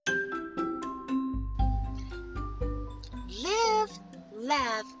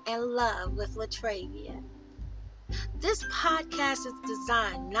laugh, and love with Latravia. This podcast is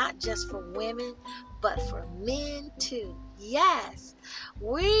designed not just for women, but for men too. Yes,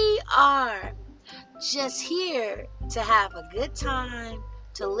 we are just here to have a good time,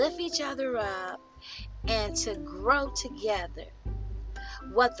 to lift each other up, and to grow together.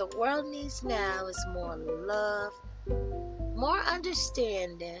 What the world needs now is more love, more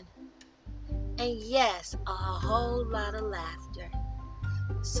understanding, and yes, a whole lot of laughter.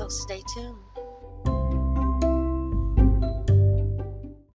 So stay tuned.